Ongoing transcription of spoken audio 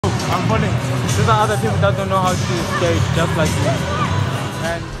I'm falling. These are other people that don't know how to skate, just like me.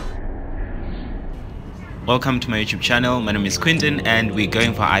 And welcome to my YouTube channel. My name is Quinton and we're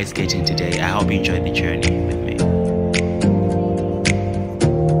going for ice skating today. I hope you enjoy the journey with me.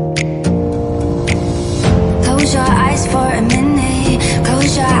 Close your eyes for a minute,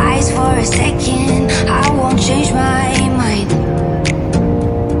 close your eyes for a second. I won't change my mind.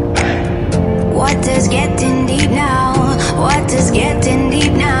 What does getting deep now? What does getting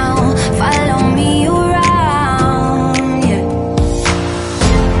deep now? Follow me around, yeah.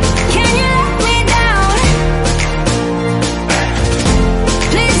 Can you let me down?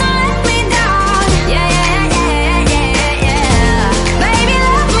 Please don't let me down. Yeah, yeah, yeah, yeah, yeah. Baby,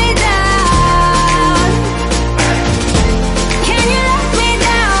 let me down. Can you let me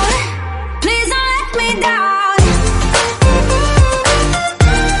down? Please don't let me down.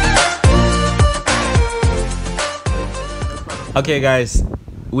 Okay guys,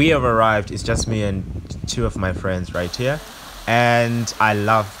 we have arrived. It's just me and two of my friends right here, and I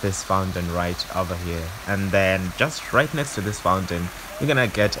love this fountain right over here. And then just right next to this fountain we're gonna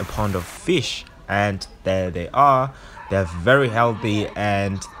get a pond of fish, and there they are. They're very healthy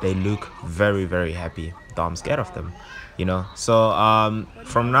and they look very, very happy, though I'm scared of them, you know. So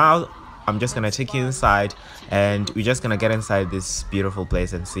from now I'm just gonna take you inside, and we're just gonna get inside this beautiful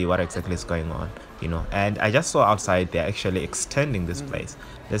place and see what exactly is going on, you know. And I just saw outside they're actually extending this place.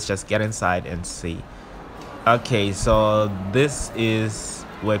 Let's just get inside and see. Okay, so this is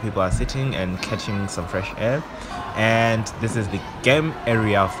where people are sitting and catching some fresh air, and this is the game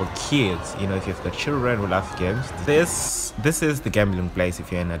area for kids, you know. If you've got children who love games, this is the gambling place.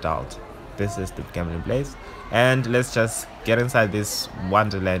 If you're an adult, this is the gambling place. And let's just get inside this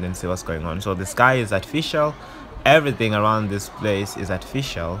wonderland and see what's going on. So the sky is artificial, everything around this place is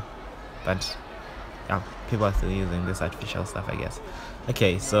artificial, but yeah, people are still using this artificial stuff, I guess.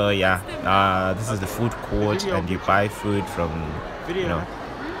 Okay, so yeah, this is the food court, and you buy food from, you know,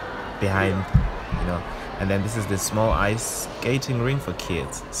 behind, you know. And then this is the small ice skating ring for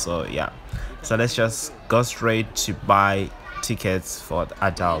kids. So yeah, so let's just go straight to buy tickets for the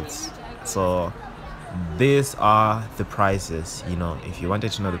adults. So these are the prices, you know. If you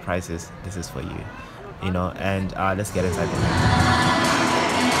wanted to know the prices, this is for you, you know. And let's get inside the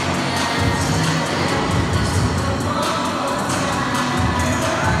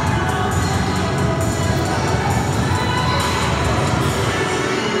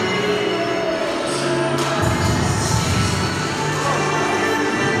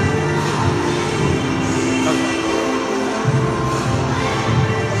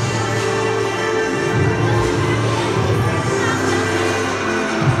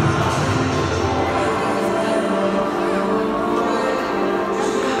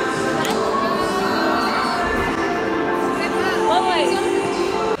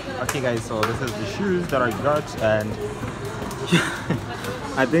Okay guys, so this is the shoes that I got, and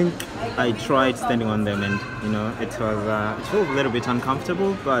I think I tried standing on them, and you know, it felt a little bit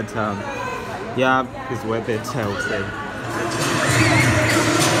uncomfortable, but yeah, it's worth it, I would say.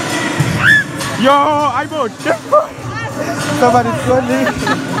 Yo, I bought somebody's funny.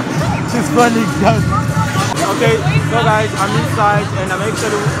 She's funny, guys. Okay, so guys, I'm inside and I'm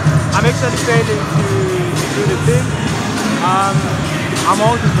actually failing to do the thing. I'm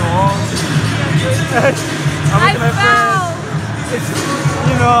holding the wall. I'm with my friends. It's,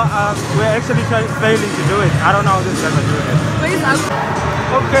 you know, we're actually failing to do it. I don't know how this guys are doing it. Please,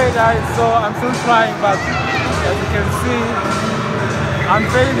 okay guys, so I'm still trying, but as you can see, I'm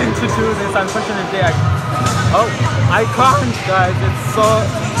failing to do this. Unfortunately, I can't, guys. It's so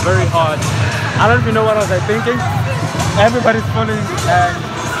very hard. I don't even know what I was thinking. Everybody's falling, and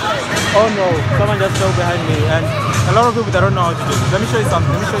oh no, someone just fell behind me, and a lot of people that don't know how to do this. Let me show you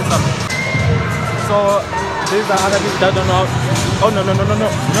something. So these are other people that don't know how. Oh no,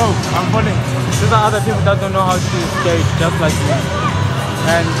 I'm falling. These are other people that don't know how to skate, just like me,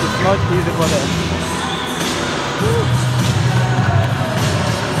 and it's not easy for them.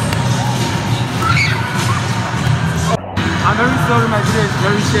 I'm very sorry, my video is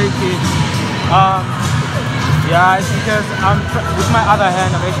very shaky. Yeah, it's because with my other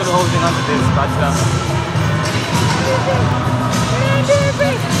hand I'm actually holding onto this, but the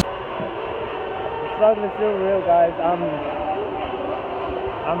struggle is still real, guys.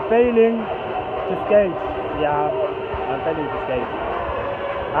 I'm failing to skate. Yeah, I'm failing to skate.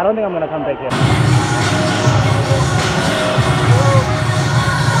 I don't think I'm gonna come back here.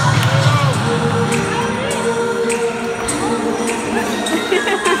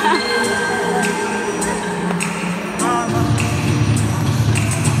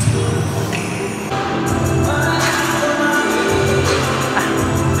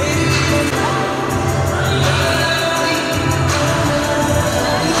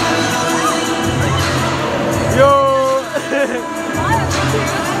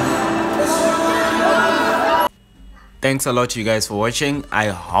 Thanks a lot to you guys for watching. I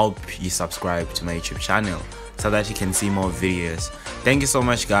hope you subscribe to my YouTube channel so that you can see more videos. Thank you so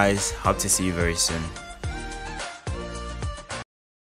much guys. Hope to see you very soon.